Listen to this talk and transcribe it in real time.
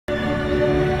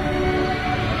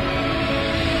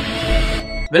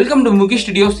Welcome to Mukhi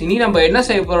studios. இனி நம்ம என்ன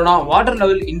செய்ய போறோம்னா வாட்டர்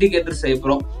லெவல் இண்டிகேட்டர் செய்ய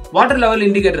போறோம். வாட்டர் லெவல்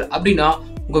இண்டிகேட்டர் அப்படின்னா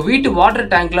உங்க வீட்டு வாட்டர்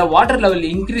டேங்க்ல வாட்டர் லெவல்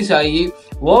இன்க்ரீஸ் ஆகி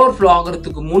ஓவர்ஃப்ளோ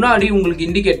ஆகிறதுக்கு முன்னாடி உங்களுக்கு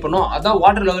இண்டிகேட் பண்ணும். அதான்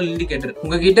வாட்டர் லெவல் இண்டிகேட்டர்.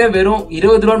 உங்ககிட்ட வெறும்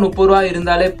 20 ரூபா 30 ரூபா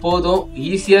இருந்தாலே போதும்,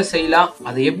 ஈஸியா செய்யலாம்.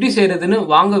 அதை எப்படி செய்யறதுன்னு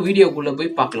வாங்க வீடியோக்குள்ள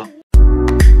போய் பார்க்கலாம்.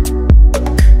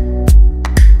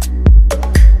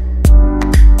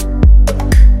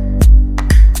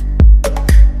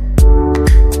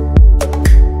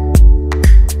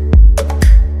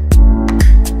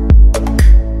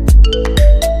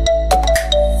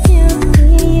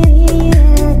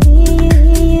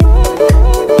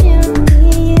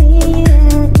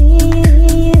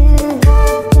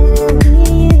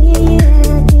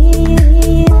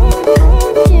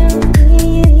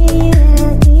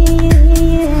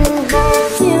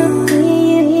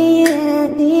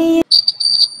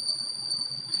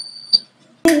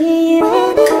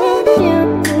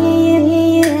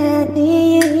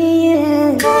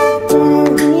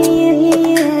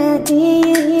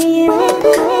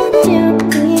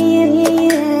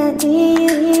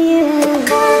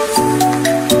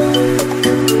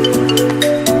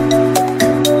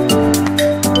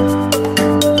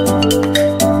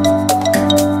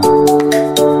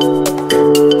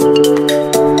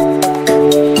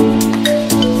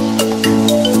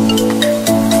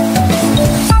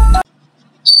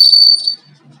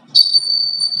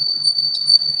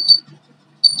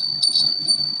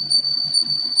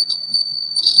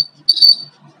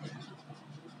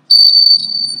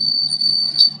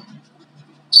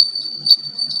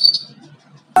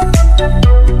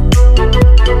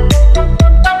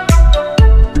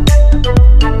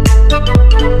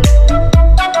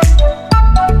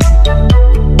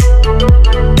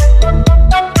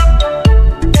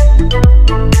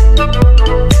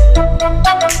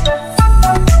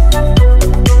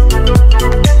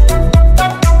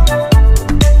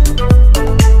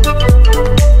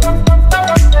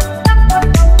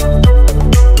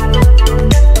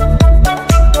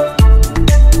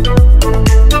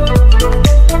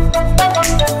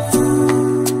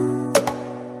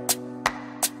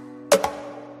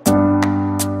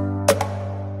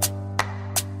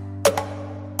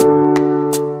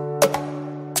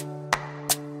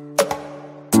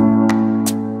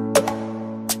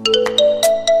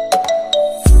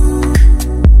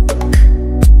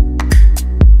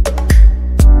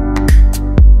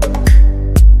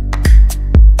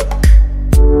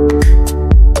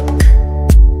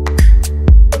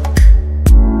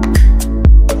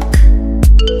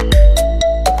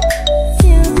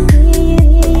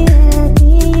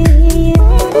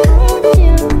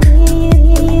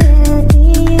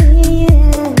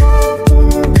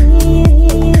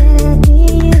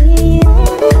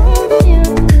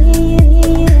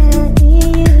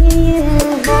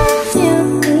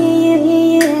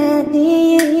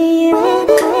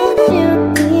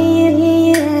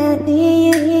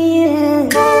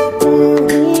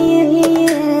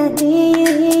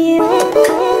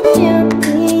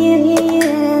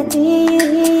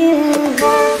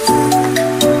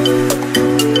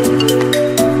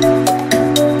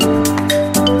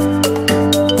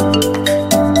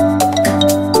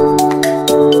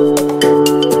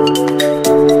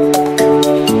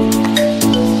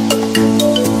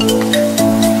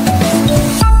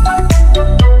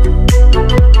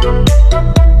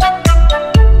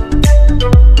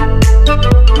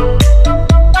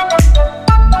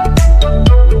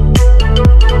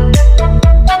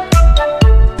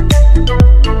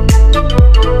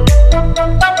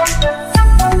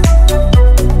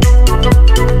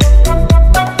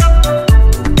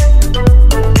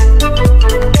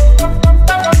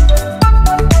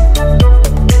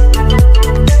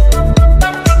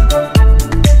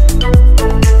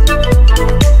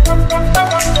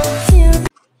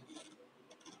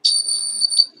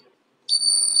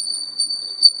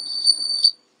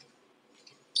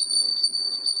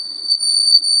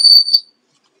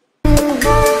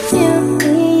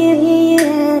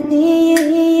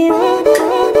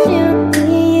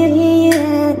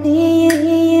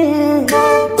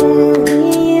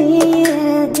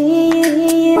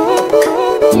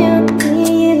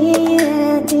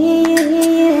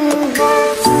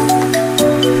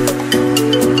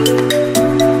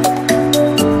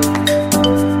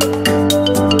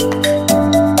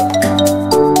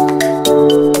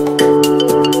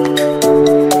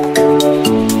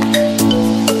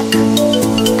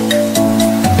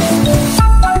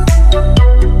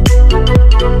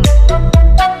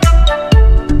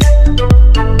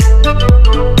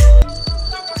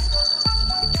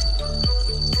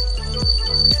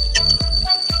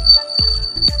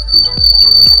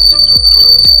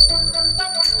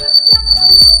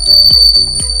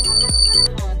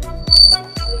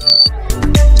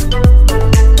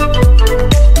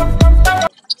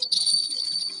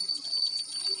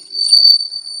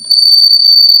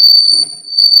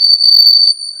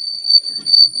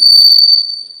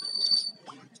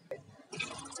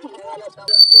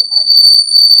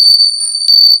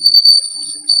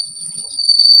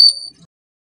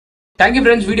 தேங்க்யூ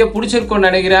ஃப்ரெண்ட்ஸ், வீடியோ பிடிச்சிருக்கோன்னு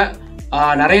நினைக்கிறேன்.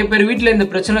 நிறைய பேர் வீட்டில் இந்த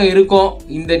பிரச்சனை இருக்கும்.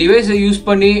 இந்த டிவைஸை யூஸ்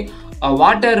பண்ணி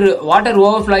வாட்டர்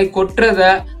ஓவர்ஃப்ளோ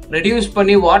கொட்டுறதை ரெடியூஸ்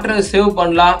பண்ணி வாட்டரை சேவ்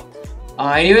பண்ணலாம்.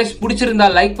 எனிவேஸ் பிடிச்சிருந்தா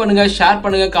லைக் பண்ணுங்க, ஷேர்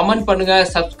பண்ணுங்க, கமெண்ட் பண்ணுங்க,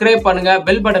 சப்ஸ்கிரைப் பண்ணுங்க,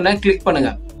 பெல் பட்டனை கிளிக்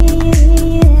பண்ணுங்க.